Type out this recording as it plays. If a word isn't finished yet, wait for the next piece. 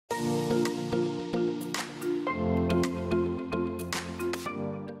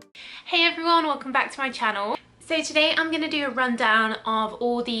Hey everyone, welcome back to my channel. So today I'm going to do a rundown of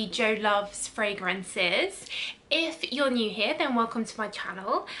all the Jo Loves fragrances. If you're new here, then welcome to my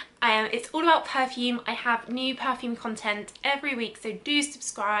channel. It's all about perfume. I have new perfume content every week, so do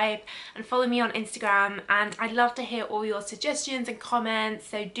subscribe and follow me on Instagram, and I'd love to hear all your suggestions and comments,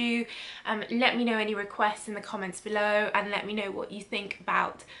 so do let me know any requests in the comments below and let me know what you think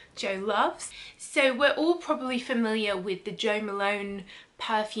about Jo Loves. So we're all probably familiar with the Jo Malone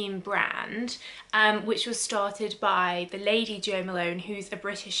perfume brand, which was started by the lady Jo Malone, who's a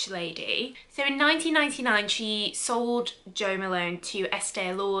British lady. So in 1999 she sold Jo Malone to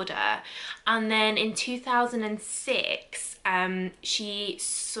Estee Lauder, and then in 2006 she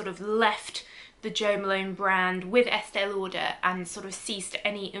sort of left the Jo Malone brand with Estee Lauder and sort of ceased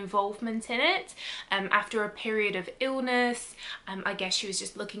any involvement in it after a period of illness. I guess she was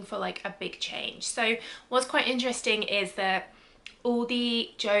just looking for like a big change. So what's quite interesting is that all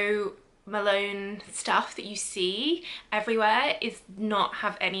the Jo Malone stuff that you see everywhere is not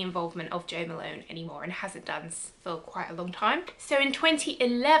have any involvement of Jo Malone anymore, and hasn't done for quite a long time. So in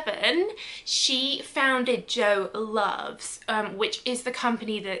 2011 she founded Jo Loves, which is the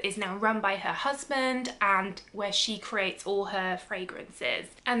company that is now run by her husband and where she creates all her fragrances.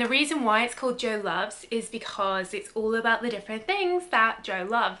 And the reason why it's called Jo Loves is because it's all about the different things that Jo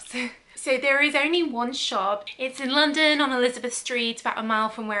loves. So there is only one shop. It's in London on Elizabeth Street, about a mile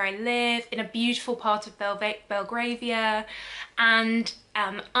from where I live, in a beautiful part of Belgravia. And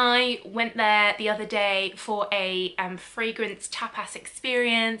I went there the other day for a fragrance tapas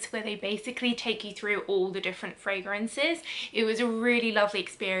experience where they basically take you through all the different fragrances. It was a really lovely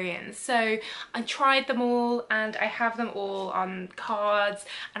experience. So I tried them all and I have them all on cards,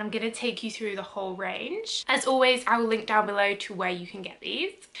 and I'm going to take you through the whole range. As always, I will link down below to where you can get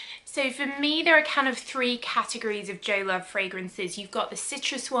these. So for me, there are kind of three categories of Jo Love fragrances. You've got the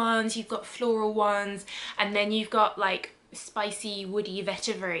citrus ones, you've got floral ones, and then you've got like spicy, woody,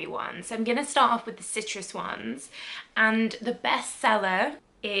 vetiver ones. So I'm going to start off with the citrus ones. And the best seller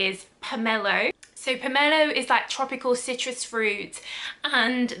is Pomelo. So pomelo is like tropical citrus fruit,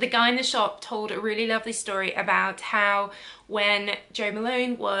 and the guy in the shop told a really lovely story about how when Jo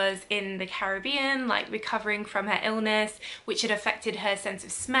Malone was in the Caribbean, like recovering from her illness, which had affected her sense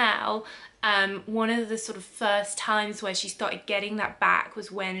of smell, one of the sort of first times where she started getting that back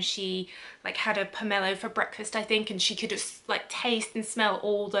was when she like had a pomelo for breakfast, I think, and she could just like taste and smell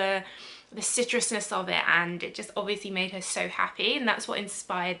all the citrusness of it, and it just obviously made her so happy, and that's what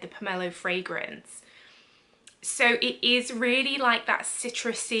inspired the pomelo fragrance. So it is really like that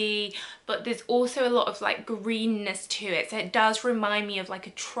citrusy, but there's also a lot of like greenness to it, so it does remind me of like a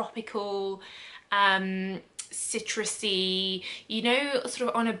tropical citrusy, you know, sort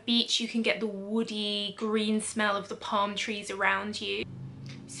of on a beach you can get the woody green smell of the palm trees around you.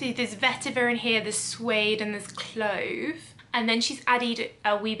 So there's vetiver in here, there's suede and there's clove. And then she's added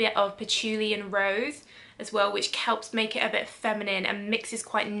a wee bit of patchouli and rose as well, which helps make it a bit feminine and mixes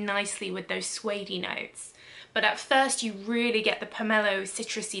quite nicely with those suede notes. But at first you really get the pomelo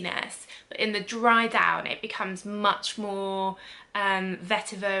citrusiness, but in the dry down it becomes much more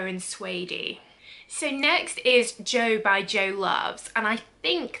vetiver and suede. So next is Jo by Jo Loves, and I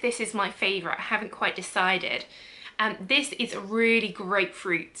think this is my favourite. I haven't quite decided. This is a really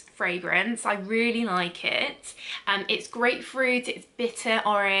grapefruit fragrance. I really like it. It's grapefruit, it's bitter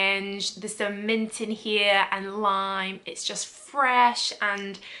orange, there's some mint in here and lime. It's just fresh,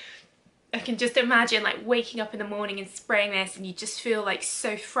 and I can just imagine like waking up in the morning and spraying this and you just feel like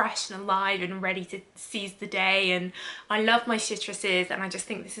so fresh and alive and ready to seize the day. And I love my citruses, and I just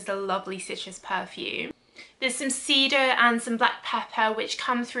think this is a lovely citrus perfume. There's some cedar and some black pepper which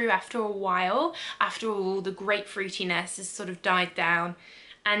come through after a while, after all the grapefruitiness has sort of died down.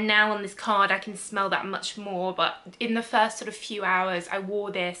 And now on this card I can smell that much more, but in the first sort of few hours I wore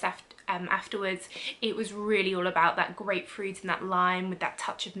this afterwards, it was really all about that grapefruit and that lime with that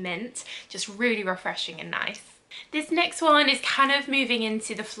touch of mint. Just really refreshing and nice. This next one is kind of moving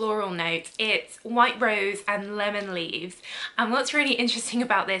into the floral notes. It's white rose and lemon leaves, and what's really interesting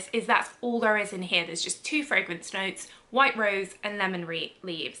about this is that's all there is in here. There's just two fragrance notes, white rose and lemon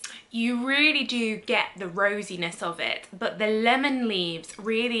leaves. You really do get the rosiness of it, but the lemon leaves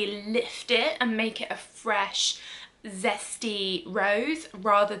really lift it and make it a fresh, zesty rose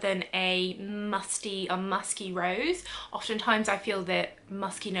rather than a musty or musky rose. Oftentimes I feel that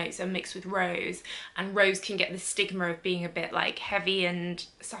musky notes are mixed with rose, and rose can get the stigma of being a bit like heavy and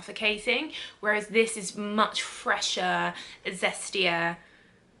suffocating, whereas this is much fresher, zestier.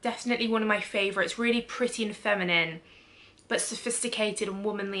 Definitely one of my favourites. Really pretty and feminine, but sophisticated and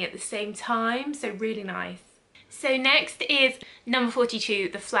womanly at the same time, so really nice. So next is number 42,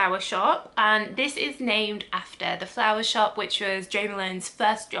 The Flower Shop, and this is named after the flower shop, which was Jo Malone's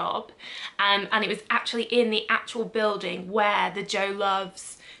first job, and it was actually in the actual building where the Jo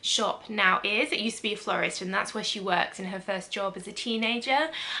Loves shop now is. It used to be a florist, and that's where she works in her first job as a teenager,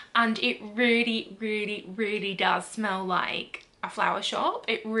 and it really does smell like a flower shop.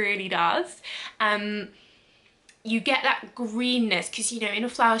 It really does. You get that greenness because, you know, in a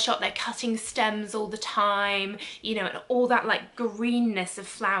flower shop they're cutting stems all the time, you know, and all that like greenness of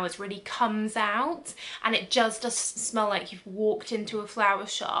flowers really comes out, and it just does smell like you've walked into a flower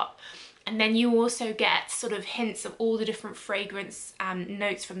shop. And then you also get sort of hints of all the different fragrance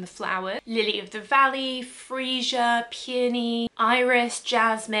notes from the flowers. Lily of the Valley, freesia, peony, iris,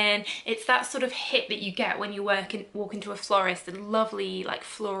 jasmine. It's that sort of hit that you get when you walk into a florist, and lovely like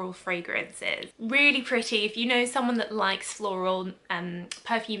floral fragrances. Really pretty. If you know someone that likes floral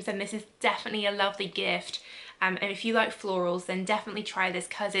perfumes, then this is definitely a lovely gift. And if you like florals, then definitely try this,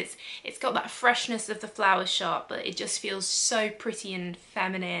 because it's got that freshness of the flower shop, but it just feels so pretty and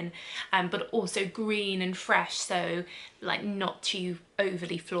feminine, but also green and fresh, so like not too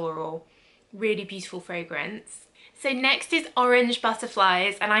overly floral. Really beautiful fragrance. So next is Orange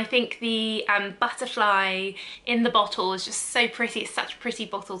Butterflies, and I think the butterfly in the bottle is just so pretty. It's such a pretty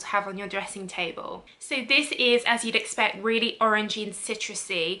bottle to have on your dressing table. So this is, as you'd expect, really orangey and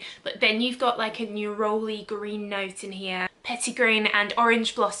citrusy, but then you've got like a neroli green note in here, petitgrain and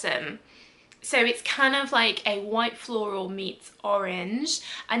orange blossom. So it's kind of like a white floral meets orange.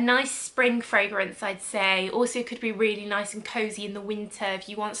 A nice spring fragrance, I'd say. Also could be really nice and cozy in the winter if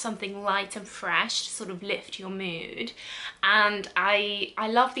you want something light and fresh to sort of lift your mood. And I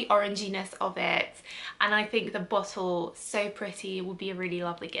love the oranginess of it, and I think the bottle, so pretty, it would be a really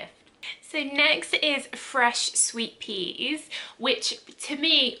lovely gift. So next is Fresh Sweet Peas, which to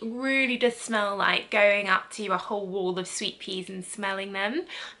me really does smell like going up to a whole wall of sweet peas and smelling them,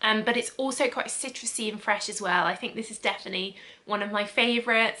 but it's also quite citrusy and fresh as well. I think this is definitely one of my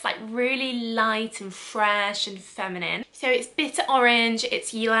favourites, like really light and fresh and feminine. So it's bitter orange,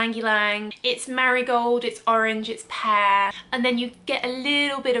 it's ylang ylang, it's marigold, it's orange, it's pear, and then you get a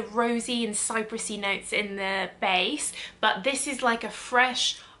little bit of rosy and cypressy notes in the base, but this is like a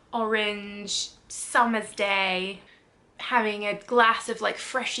fresh orange summer's day, having a glass of like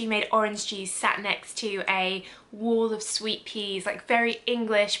freshly made orange juice sat next to a wall of sweet peas, like very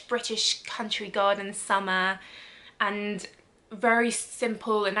English British country garden summer, and very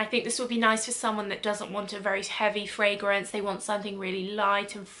simple. And I think this would be nice for someone that doesn't want a very heavy fragrance. They want something really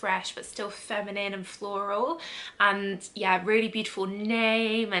light and fresh but still feminine and floral. And yeah, really beautiful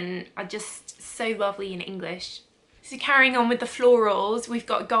name, and are just so lovely in English. So carrying on with the florals, we've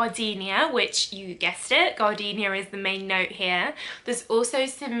got gardenia, which you guessed it, gardenia is the main note here. There's also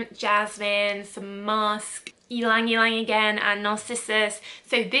some jasmine, some musk, ylang ylang again, and narcissus.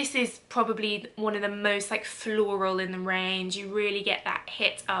 So this is probably one of the most like floral in the range. You really get that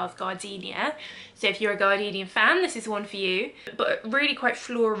hit of gardenia. So if you're a gardenia fan, this is one for you. But really quite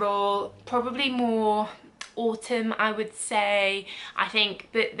floral, probably more autumn, I would say. I think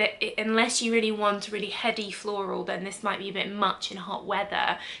that unless you really want a really heady floral, then this might be a bit much in hot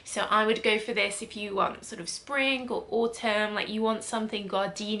weather. So I would go for this if you want sort of spring or autumn, like you want something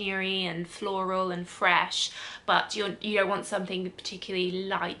gardenia-y and floral and fresh, but you don't want something particularly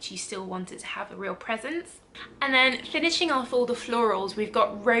light. You still want it to have a real presence. And then finishing off all the florals, we've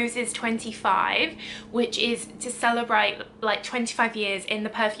got Roses 25, which is to celebrate like 25 years in the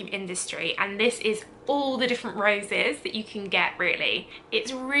perfume industry, and this is all the different roses that you can get, really.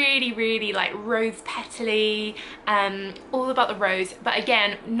 It's really like rose petally, all about the rose, but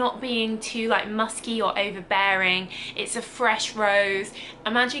again, not being too like musky or overbearing. It's a fresh rose.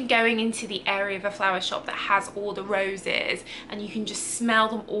 Imagine going into the area of a flower shop that has all the roses and you can just smell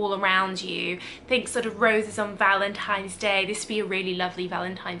them all around you. Think sort of roses on Valentine's Day. This would be a really lovely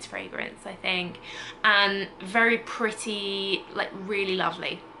Valentine's fragrance, I think, and very pretty, like really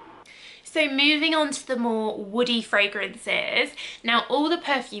lovely. So moving on to the more woody fragrances. Now all the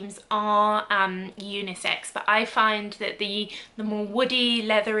perfumes are unisex, but I find that the more woody,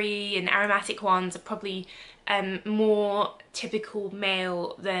 leathery and aromatic ones are probably more typical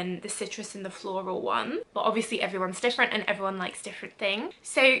male than the citrus and the floral one. But obviously everyone's different and everyone likes different things.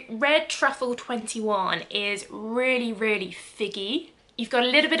 So Red Truffle 21 is really figgy. You've got a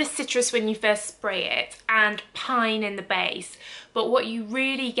little bit of citrus when you first spray it and pine in the base, but what you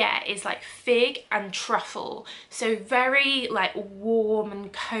really get is like fig and truffle. So very like warm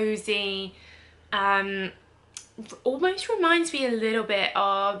and cozy. Almost reminds me a little bit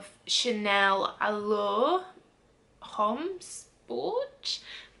of Chanel Allure Homme Sport,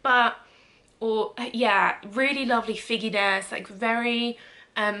 but or yeah, really lovely figginess, like very,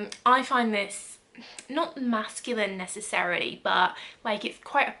 I find this not masculine necessarily, but like it's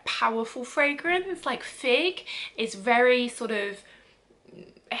quite a powerful fragrance. Like fig is very sort of,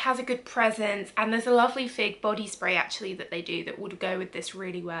 it has a good presence, and there's a lovely fig body spray actually that they do that would go with this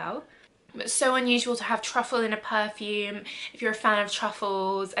really well. But so unusual to have truffle in a perfume. If you're a fan of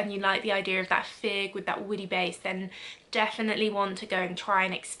truffles and you like the idea of that fig with that woody base, then definitely one to go and try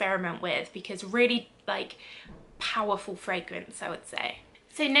and experiment with, because really like powerful fragrance, I would say.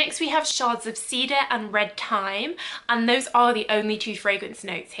 So next we have shards of cedar and red thyme, and those are the only two fragrance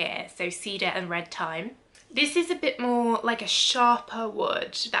notes here, so cedar and red thyme. This is a bit more like a sharper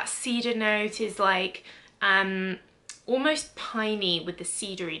wood. That cedar note is like almost piney with the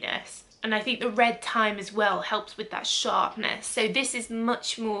cedariness. And I think the red thyme as well helps with that sharpness. So this is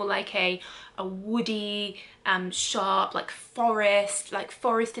much more like a woody, sharp, like forest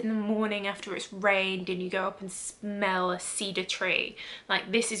in the morning after it's rained and you go up and smell a cedar tree.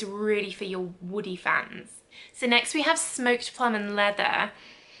 Like this is really for your woody fans. So next we have smoked plum and leather.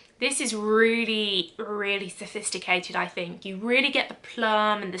 This is really, really sophisticated, I think. You really get the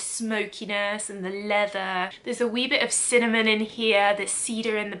plum and the smokiness and the leather. There's a wee bit of cinnamon in here, there's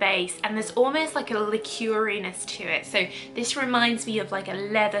cedar in the base, and there's almost like a liqueuriness to it. So this reminds me of like a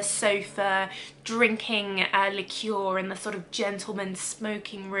leather sofa, drinking a liqueur in the sort of gentleman's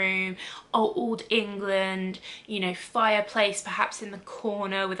smoking room, old England, you know, fireplace perhaps in the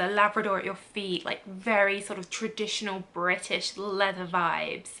corner with a Labrador at your feet, like very sort of traditional British leather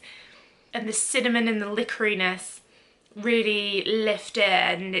vibes. And the cinnamon and the liqueuriness really lift it,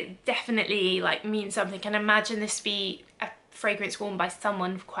 and it definitely like means something. Can imagine this be a fragrance worn by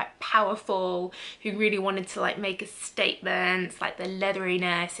someone quite powerful who really wanted to like make a statement. It's like the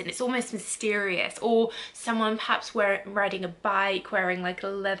leatheriness, and it's almost mysterious. Or someone perhaps riding a bike wearing like a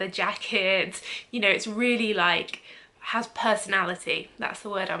leather jacket. You know, it's really like has personality. That's the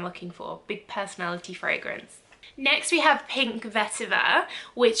word I'm looking for. Big personality fragrance. Next we have pink vetiver,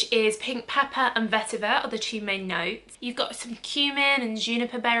 which is pink pepper and vetiver are the two main notes. You've got some cumin and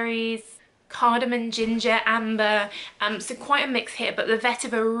juniper berries, cardamom, ginger, amber, so quite a mix here, but the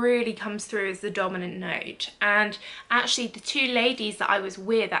vetiver really comes through as the dominant note. And actually the two ladies that I was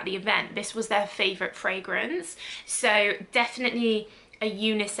with at the event, this was their favourite fragrance, so definitely a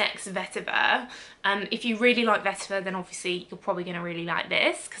unisex vetiver. If you really like vetiver, then obviously you're probably going to really like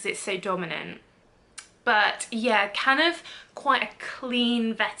this because it's so dominant. But yeah, kind of quite a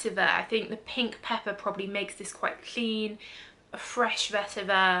clean vetiver. I think the pink pepper probably makes this quite clean, a fresh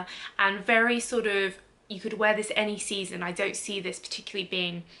vetiver, and very sort of, you could wear this any season. I don't see this particularly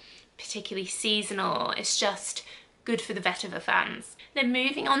being particularly seasonal. It's just good for the vetiver fans. Then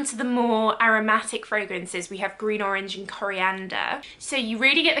moving on to the more aromatic fragrances, we have green orange and coriander. So you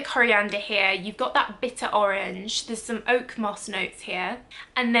really get the coriander here. You've got that bitter orange. There's some oak moss notes here.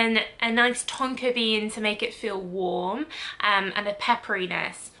 And then a nice tonka bean to make it feel warm, and a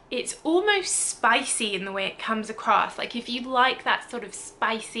pepperiness. It's almost spicy in the way it comes across. Like if you like that sort of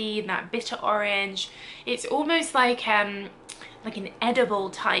spicy and that bitter orange, it's almost like an edible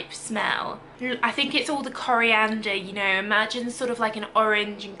type smell. I think it's all the coriander, you know, imagine sort of like an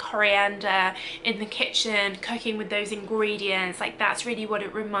orange and coriander in the kitchen cooking with those ingredients. Like that's really what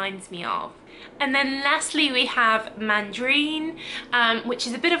it reminds me of. And then lastly we have mandarin, which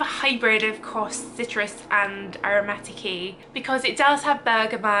is a bit of a hybrid of course citrus and aromatic-y, because it does have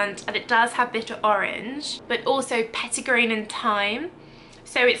bergamot and it does have bitter orange, but also petitgrain and thyme.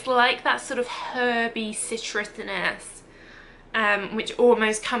 So it's like that sort of herby citrusiness, which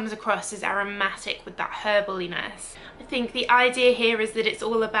almost comes across as aromatic with that herbaliness. I think the idea here is that it's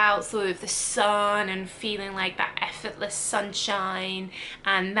all about sort of the sun and feeling like that effortless sunshine,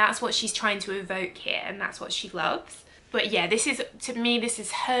 and that's what she's trying to evoke here, and that's what she loves. But yeah, this is, to me, this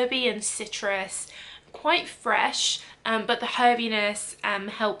is herby and citrus, quite fresh, but the herbiness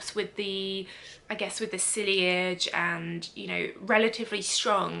helps with the, I guess, with the ciliage, and, you know, relatively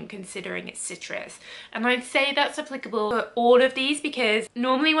strong considering it's citrus. And I'd say that's applicable for all of these, because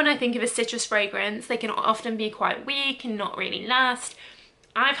normally when I think of a citrus fragrance, they can often be quite weak and not really last.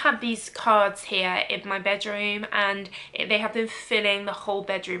 I've had these cards here in my bedroom and they have been filling the whole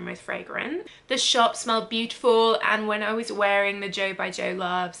bedroom with fragrance. The shop smelled beautiful, and when I was wearing the Jo by Jo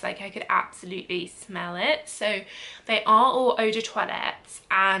Loves, like I could absolutely smell it. So they are all eau de toilettes,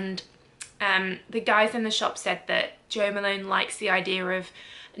 and the guys in the shop said that Jo Malone likes the idea of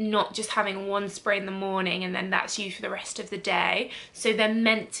not just having one spray in the morning and then that's you for the rest of the day. So they're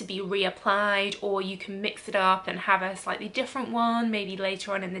meant to be reapplied, or you can mix it up and have a slightly different one maybe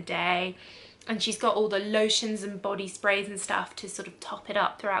later on in the day. and she's got all the lotions and body sprays and stuff to sort of top it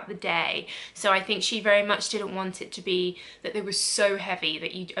up throughout the day. So I think she very much didn't want it to be that they were so heavy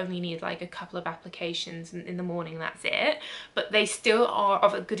that you only need like a couple of applications in the morning, that's it. But they still are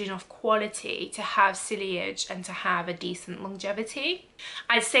of a good enough quality to have ciliage and to have a decent longevity.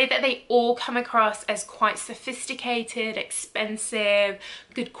 I'd say that they all come across as quite sophisticated, expensive,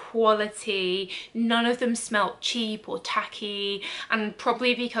 good quality. None of them smelt cheap or tacky, and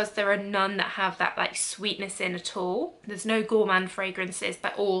probably because there are none that have that like sweetness in at all. There's no gourmand fragrances.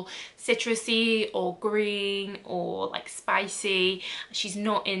 They're all citrusy or green or like spicy. She's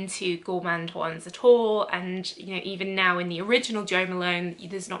not into gourmand ones at all, and you know, even now in the original Jo Malone,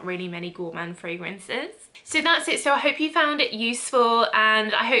 there's not really many gourmand fragrances. So that's it. So I hope you found it useful,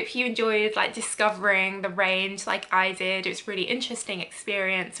 and I hope you enjoyed like discovering the range like I did. It was a really interesting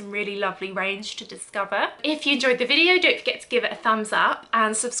experience and really lovely range to discover. If you enjoyed the video, don't forget to give it a thumbs up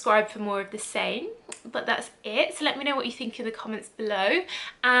and subscribe for more of the same. But that's it. So let me know what you think in the comments below,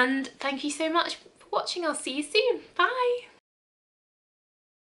 and thank you so much for watching. I'll see you soon. Bye.